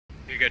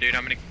Here you go, dude.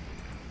 I'm gonna.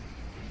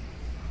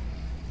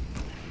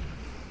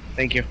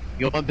 Thank you.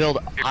 You want to build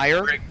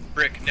higher?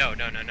 Brick. No.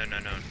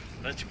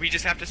 We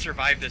just have to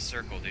survive this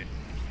circle, dude.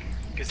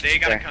 Because they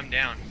gotta come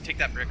down. Take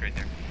that brick right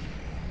there.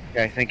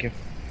 Okay, thank you.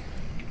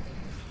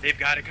 They've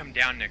gotta come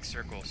down next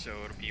circle, so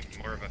it'll be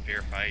more of a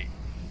fair fight.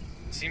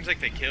 Seems like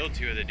they killed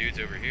 2 of the dudes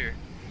over here.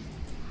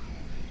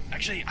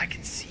 Actually, I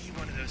can see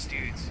one of those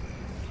dudes.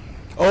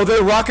 Oh,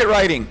 they're rocket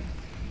riding.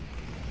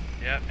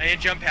 Yeah, and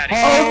jump padding.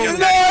 Oh,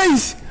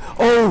 nice!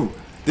 Oh,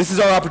 this is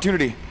our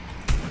opportunity.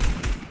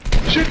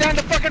 Shoot down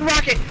the fucking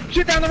rocket!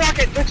 Shoot down the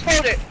rocket!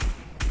 Explode it!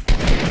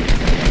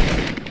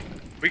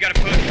 We gotta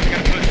push.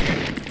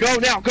 Go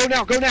now! Go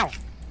now! Go now!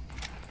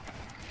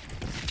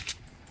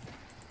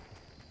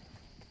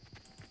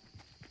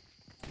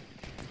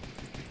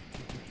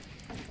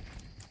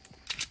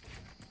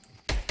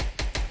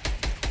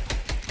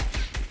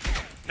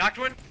 Knocked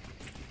one.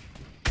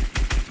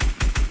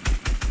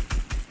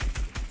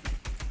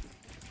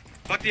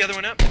 Fuck the other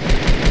one up.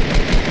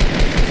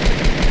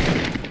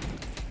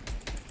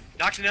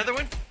 Knocked another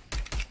one.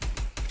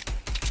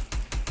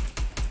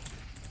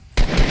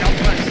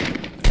 Southwest.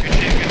 Good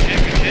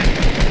shit.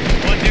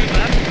 One dude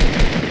left.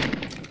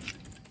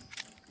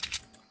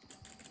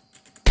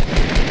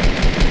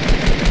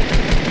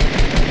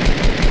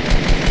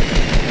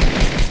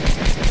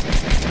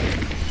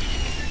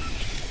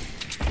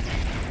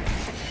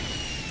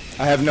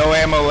 I have no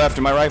ammo left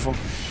in my rifle.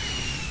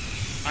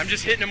 I'm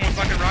just hitting him with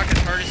fucking rockets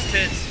hard as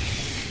tits.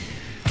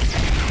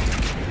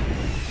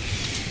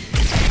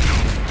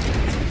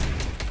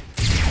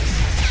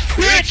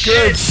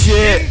 Good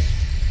shit.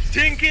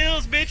 10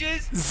 kills,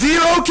 bitches.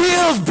 0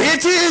 kills,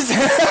 bitches.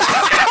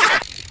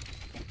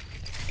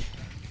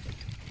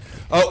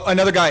 Oh,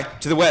 another guy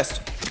to the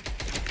west.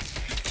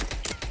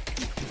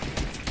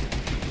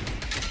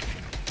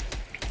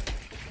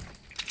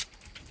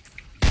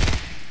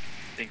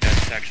 I think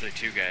that's actually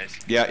 2 guys.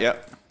 Yeah.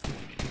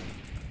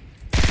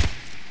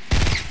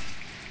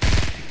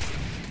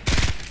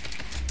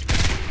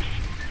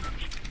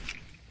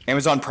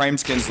 Amazon Prime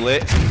skins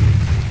lit.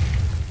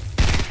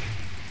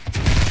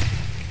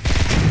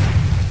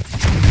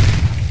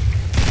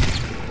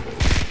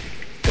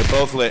 They're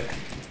both lit.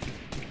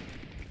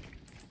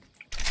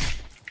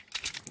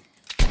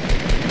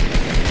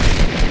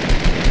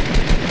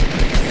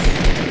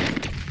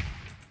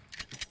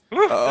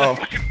 Uh-oh.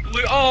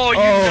 Oh, you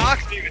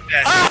knocked me with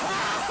that.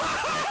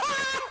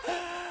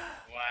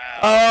 Wow.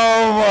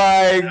 Oh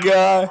my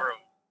god.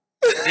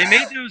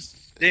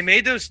 They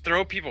made those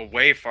throw people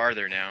way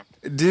farther now.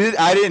 Dude,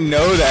 I didn't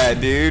know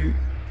that, dude.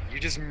 You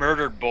just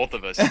murdered both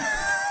of us.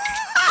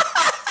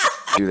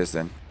 Do this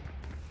then.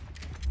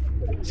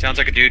 Sounds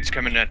like a dude's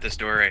coming at this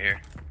door right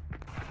here.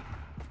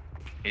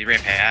 He ran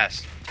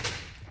past.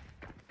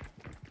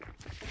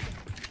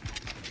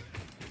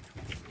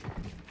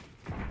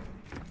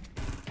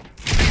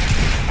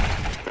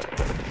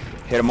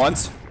 Hit him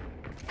once.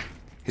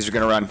 He's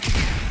gonna run.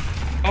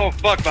 Oh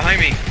fuck, behind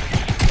me.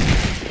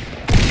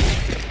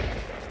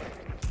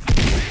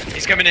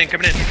 He's coming in.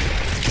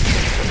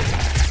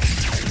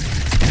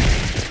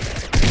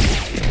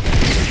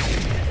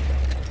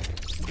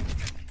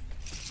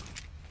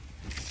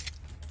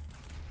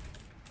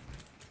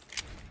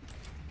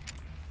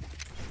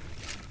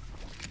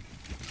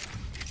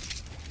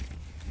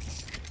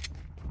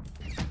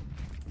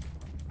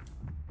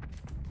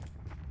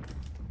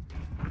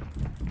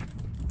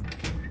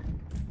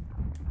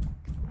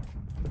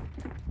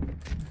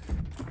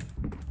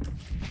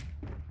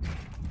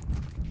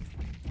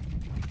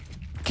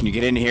 Can you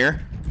get in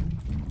here?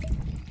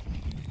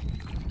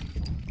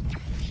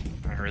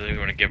 I don't really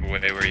want to give away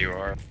where you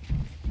are.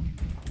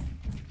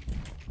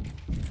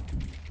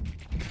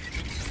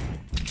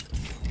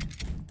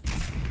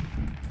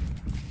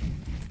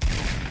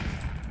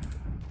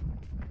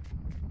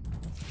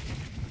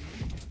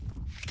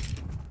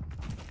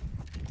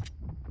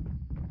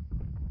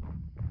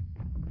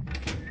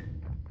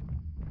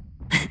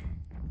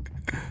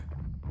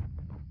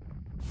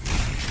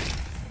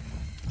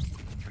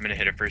 I'm gonna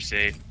hit a first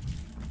aid.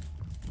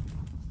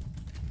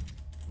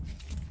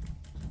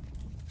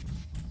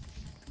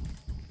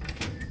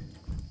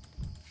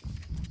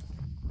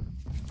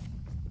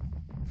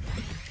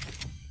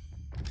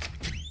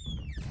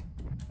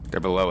 They're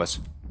below us.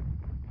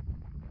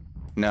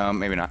 No,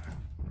 maybe not.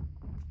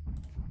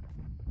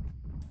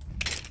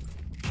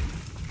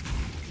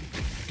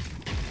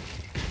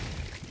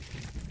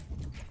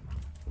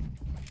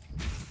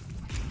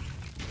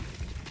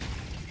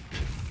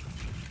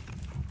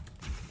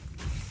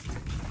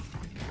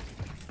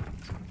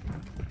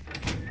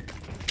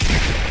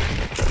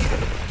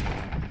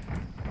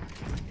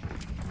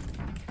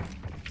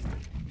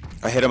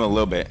 I hit him a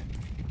little bit.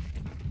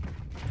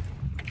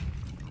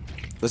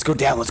 Let's go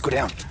down, let's go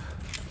down.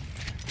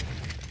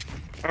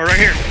 Oh, right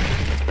here.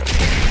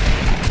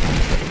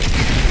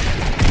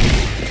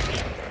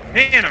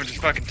 Man, I'm just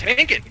fucking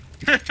tanking.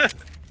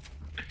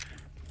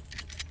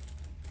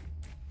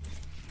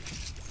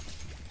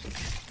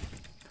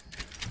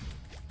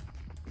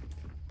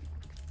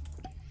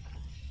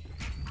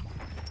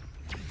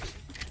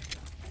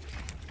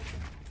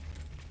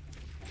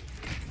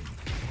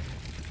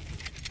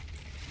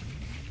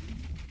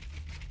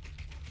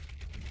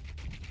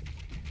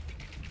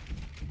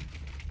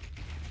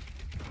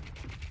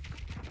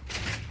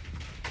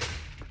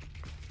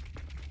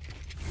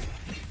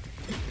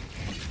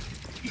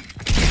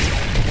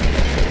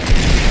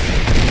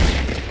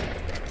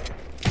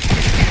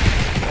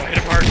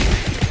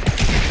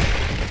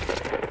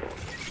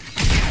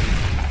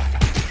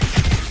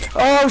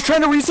 I was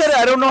trying to reset it.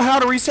 I don't know how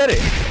to reset it.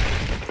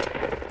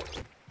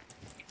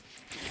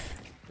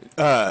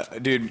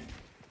 Dude.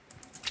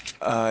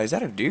 Is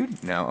that a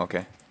dude? No,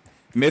 okay.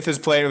 Myth is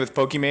playing with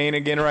Pokimane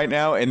again right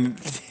now, and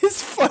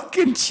his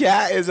fucking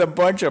chat is a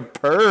bunch of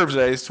pervs,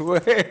 I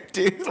swear,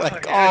 dude.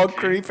 Like, all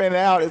creeping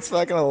out. It's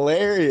fucking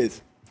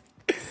hilarious.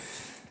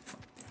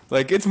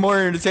 Like, it's more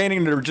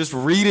entertaining to just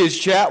read his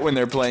chat when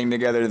they're playing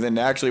together than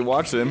to actually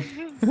watch them.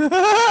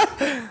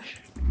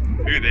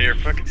 Dude, they are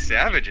fucking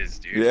savages,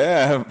 dude.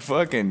 Yeah,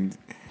 fucking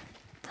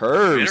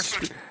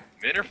pervs.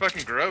 Men are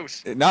fucking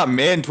gross. Not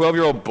men,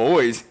 12-year-old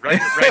boys. Right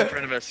in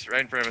front of us.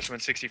 Right in front of us.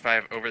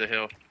 165 over the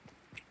hill.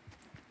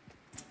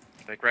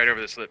 Like right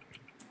over the slip.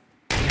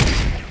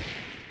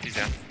 He's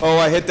down. Oh,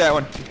 I hit that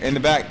one in the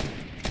back.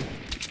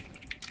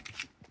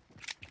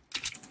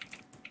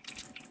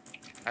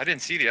 I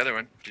didn't see the other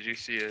one. Did you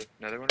see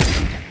another one?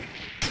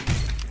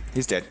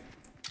 He's dead.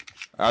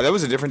 That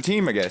was a different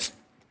team, I guess.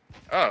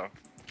 Oh.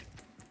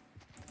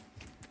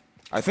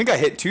 I think I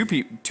hit two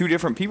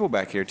different people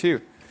back here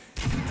too.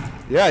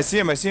 Yeah, I see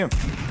him. I see him.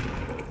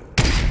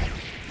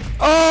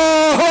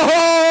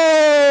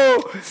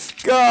 Oh!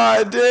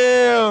 God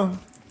damn!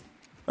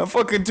 I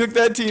fucking took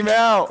that team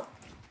out.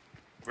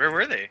 Where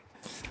were they?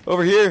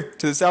 Over here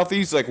to the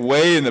southeast, like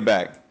way in the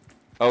back.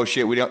 Oh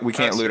shit, we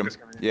can't loot them.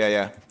 Yeah,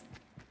 yeah.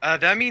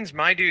 That means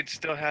my dude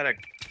still had a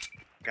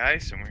guy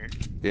somewhere.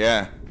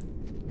 Yeah.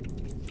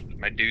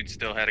 My dude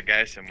still had a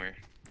guy somewhere.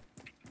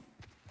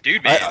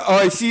 Dude, man.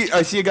 I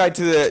see a guy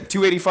to the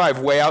 285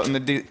 way out in the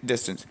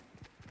distance.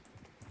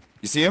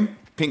 You see him?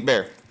 Pink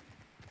bear.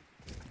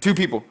 Two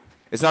people.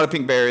 It's not a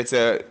pink bear. It's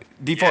a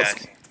default.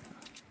 Yeah.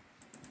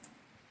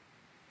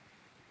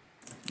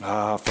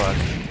 Ah, fuck.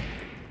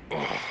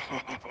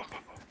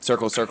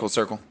 Circle, circle,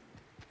 circle.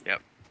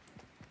 Yep.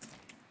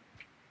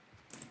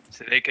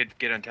 So they could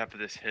get on top of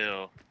this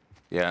hill.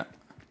 Yeah.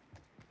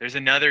 There's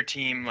another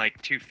team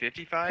like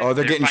 255. Oh,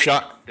 they're getting fighting.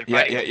 shot. They're Yeah,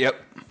 fighting. yeah,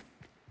 yep.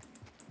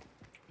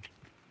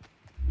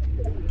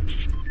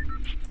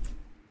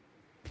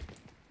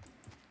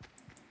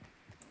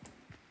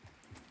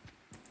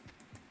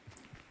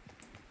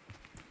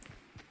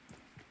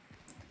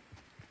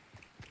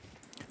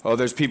 Oh,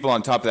 there's people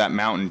on top of that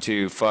mountain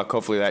too. Fuck,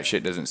 hopefully that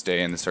shit doesn't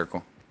stay in the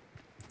circle.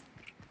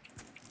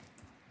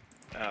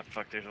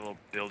 Fuck, there's a little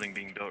building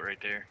being built right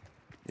there.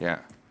 Yeah.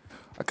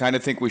 I kind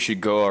of think we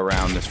should go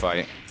around this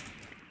fight.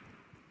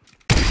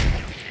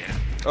 Yeah.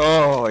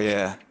 Oh,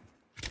 yeah.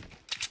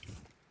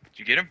 Did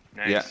you get him?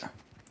 Nice. Yeah.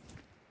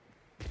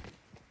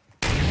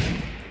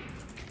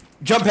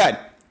 Jump pad.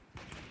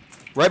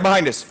 Right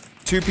behind us.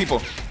 Two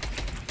people.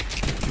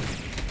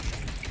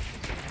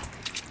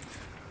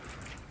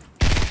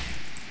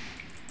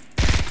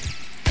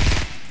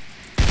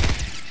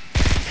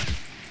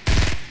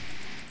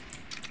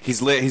 He's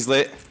lit, he's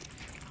lit.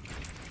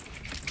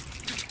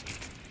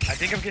 I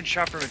think I'm getting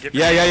shot from a different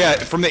Yeah, yeah, yeah.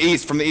 From the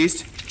east, from the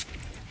east.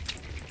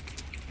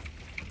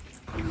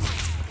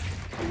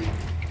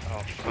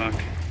 Oh, fuck.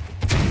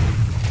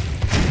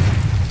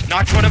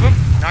 Knocked one of them.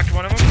 Knocked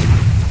one of them.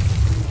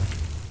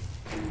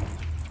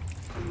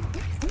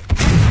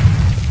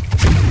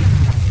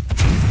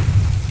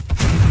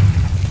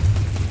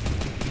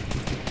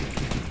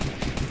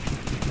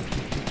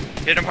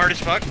 Hit him hard as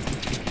fuck.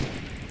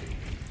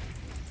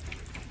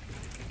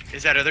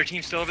 Is that other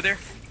team still over there?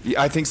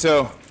 Yeah, I think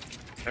so.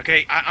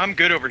 Okay, I'm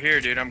good over here,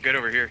 dude. I'm good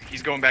over here.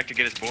 He's going back to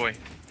get his boy.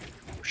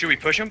 Should we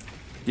push him?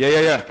 Yeah, yeah,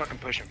 yeah. Fucking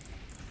push him.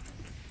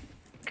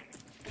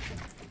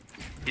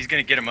 He's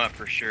gonna get him up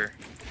for sure.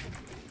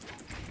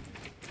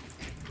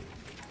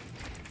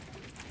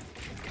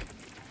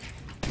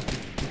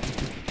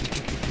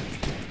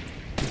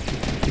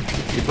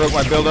 He broke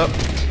my build up. Oh,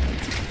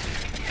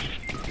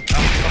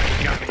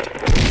 fucking got me.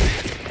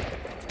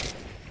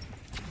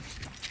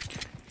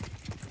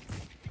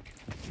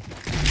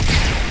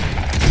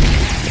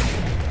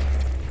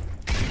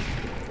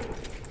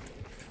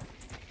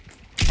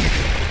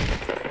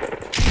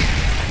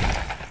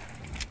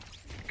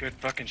 Good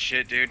fucking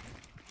shit, dude.